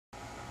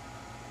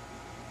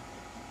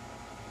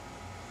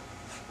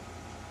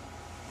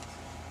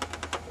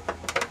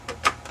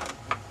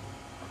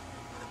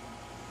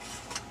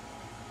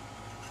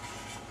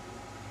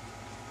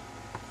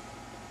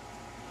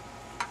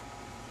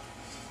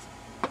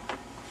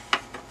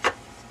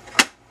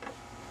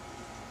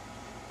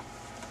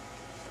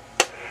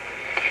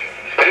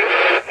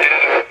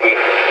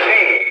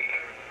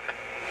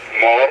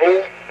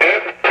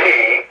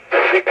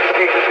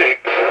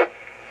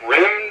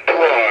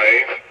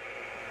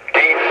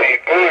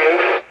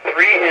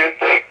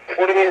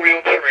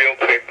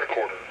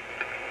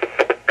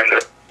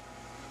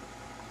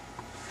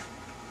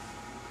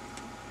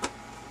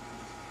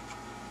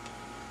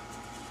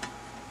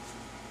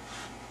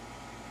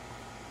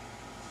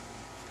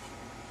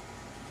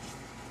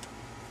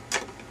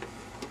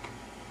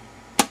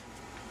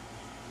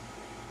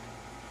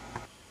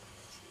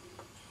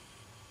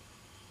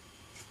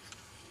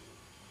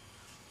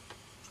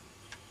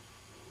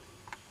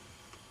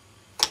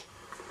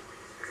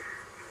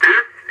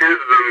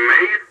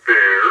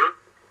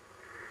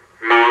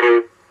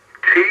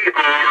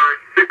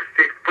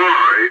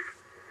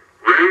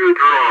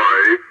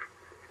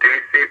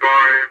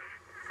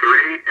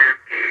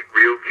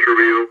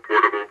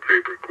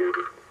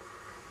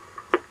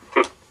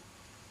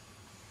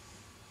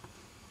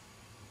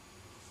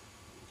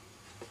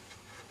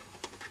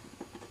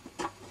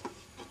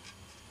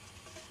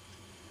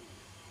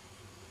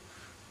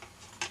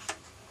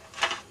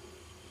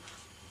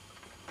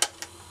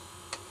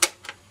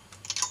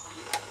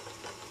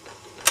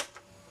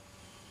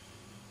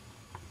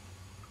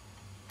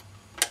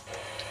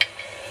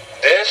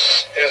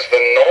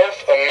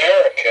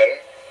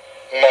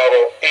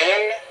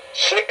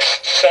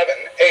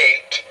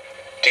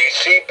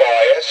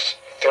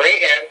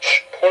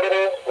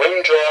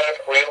REM drive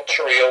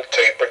reel-to-reel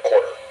tape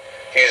recorder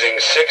using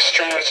 6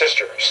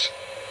 transistors.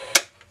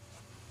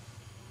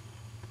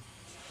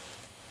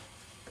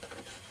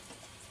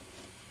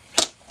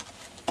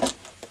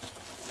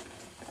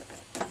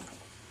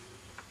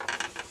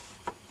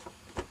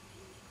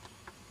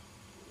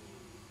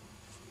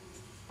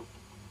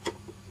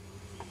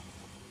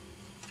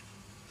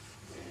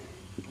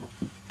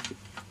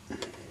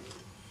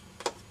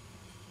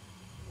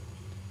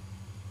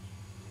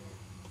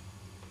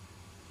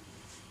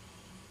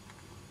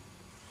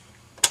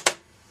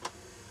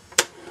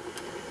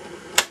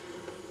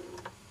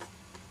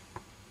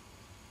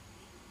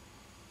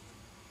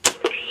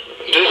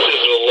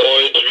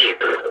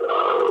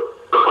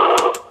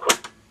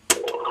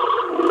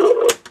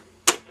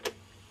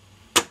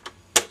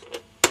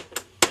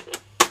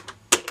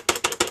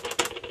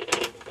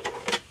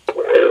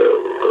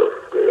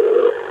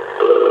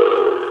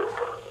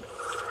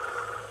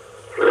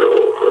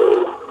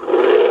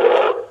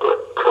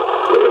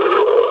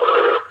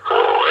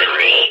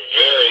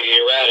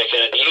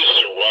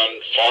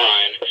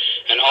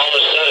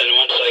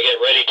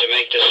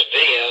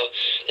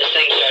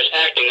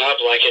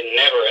 Like it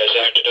never has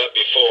acted up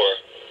before.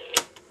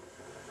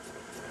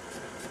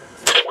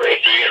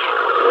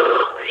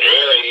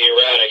 Very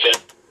erratic.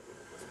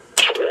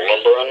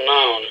 Number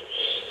unknown.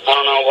 I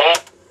don't know what.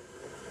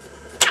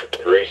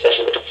 3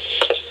 seconds.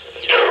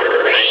 This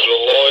is a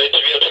Lloyd's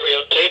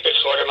reel-to-reel tape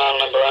recorder,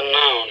 model number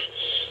unknown.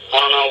 I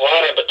don't know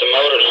why, but the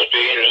motor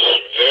speed is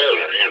very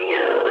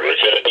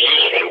erratic. It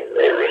used to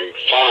run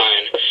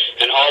fine,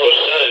 and all of a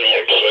sudden,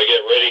 once I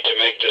get ready to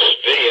make this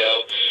video,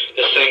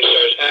 this thing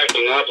starts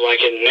acting up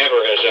like it never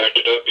has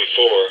acted up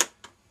before.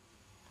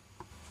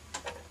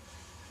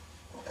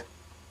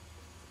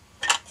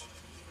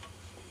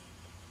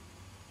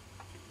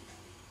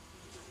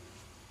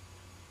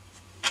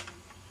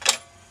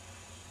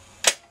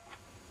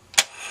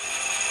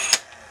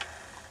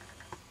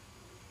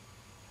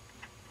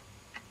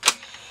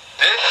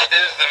 This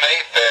is the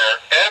Mayfair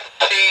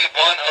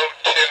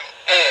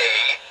FT102A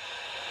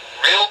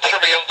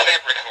reel-to-reel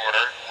tape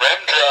recorder,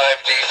 REM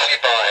drive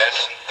DC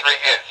bias, and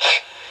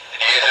 3-inch.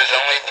 It uses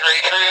only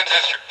 3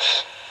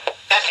 transistors.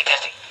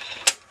 Testing.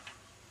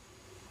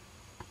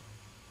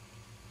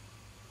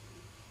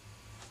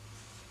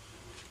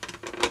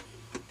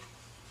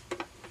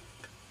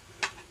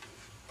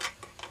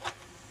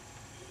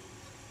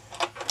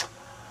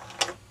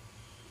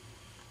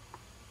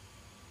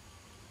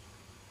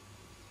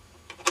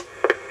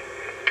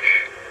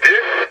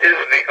 This is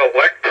the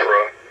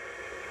Electra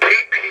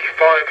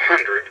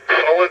TP500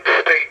 solid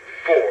state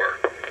 4.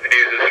 It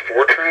uses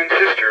 4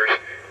 transistors,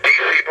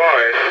 DC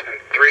bias, and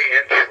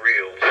 3-inch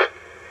reels.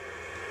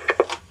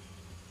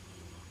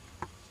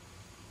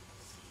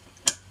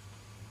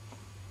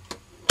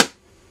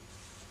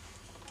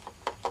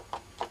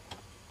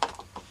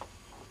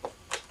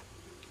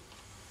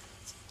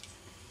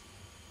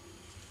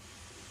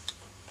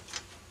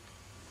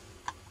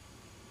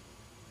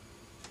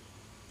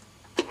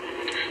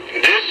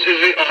 This is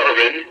the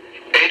Arvin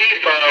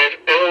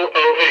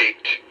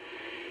 85008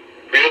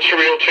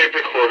 reel-to-reel tape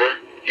recorder.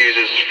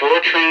 Uses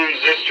 4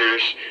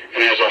 transistors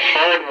and has a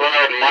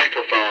hardwired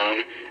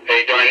microphone,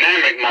 a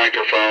dynamic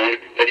microphone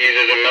that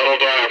uses a metal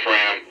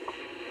diaphragm.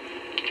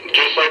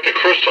 Just like the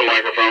crystal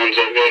microphones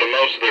that go to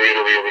most of the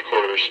reel-to-reel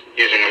recorders,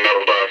 using a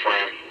metal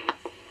diaphragm.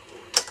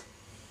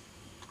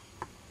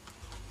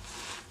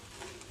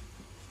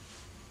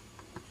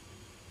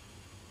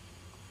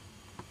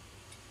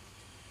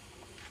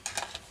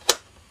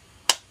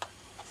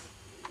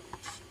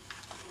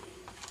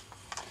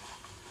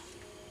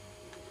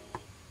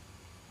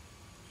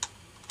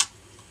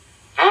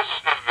 This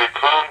is the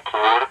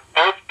Concord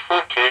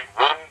F20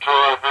 REM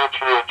drive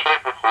reel-to-reel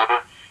tape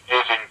recorder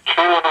using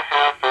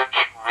 2.5-inch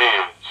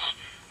reels.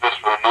 This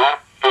will not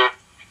fit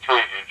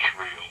 3-inch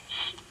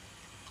reels.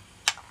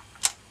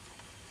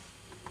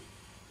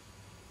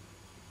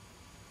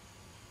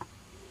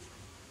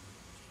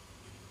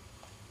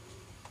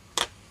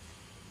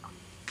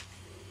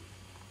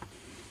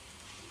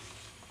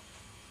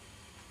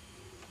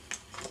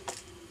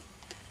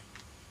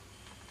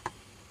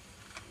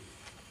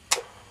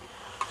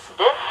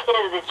 This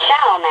is the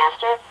Channel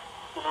Master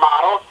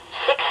model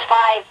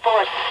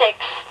 6546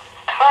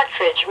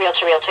 cartridge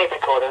reel-to-reel tape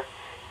recorder,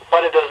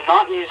 but it does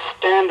not use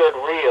standard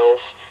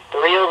reels. The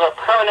reels are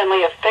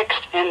permanently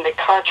affixed in the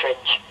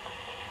cartridge.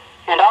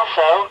 And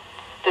also,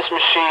 this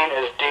machine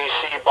is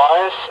DC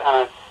bias, and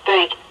I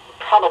think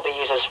probably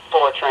uses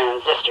 4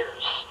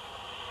 transistors.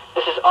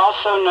 This is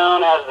also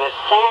known as the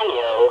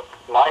Sanyo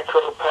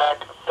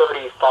Micropack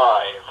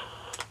 35.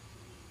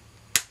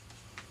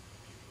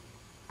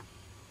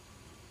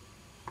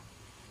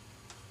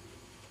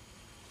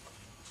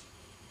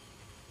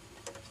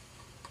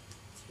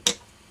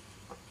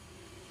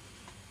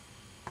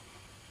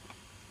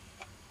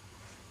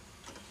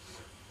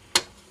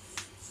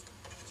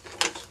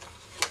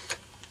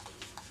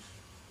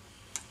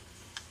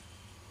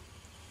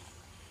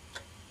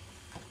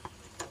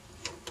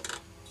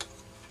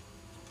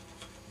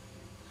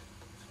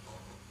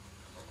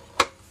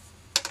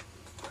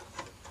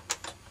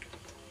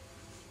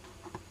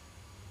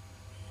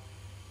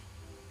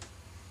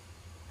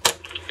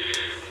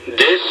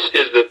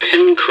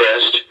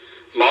 Crest,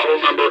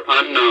 model number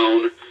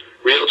unknown,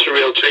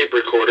 reel-to-reel tape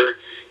recorder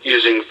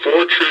using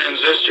 4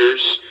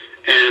 transistors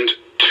and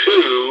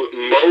 2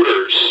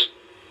 motors.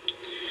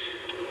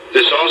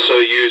 This also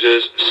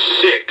uses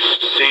 6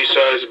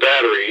 C-size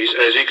batteries,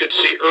 as you could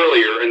see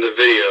earlier in the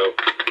video.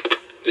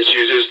 This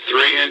uses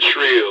 3-inch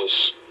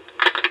reels.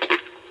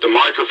 The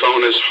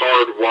microphone is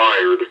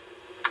hardwired,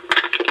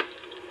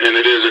 and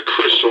it is a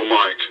crystal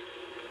mic.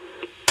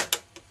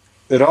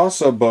 It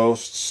also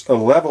boasts a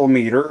level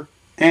meter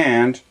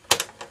and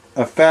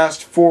a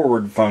fast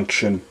forward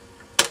function.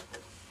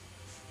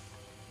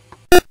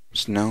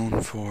 It's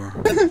known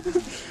for.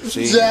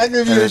 See, Jack,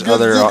 if and his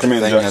other thing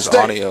has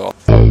audio.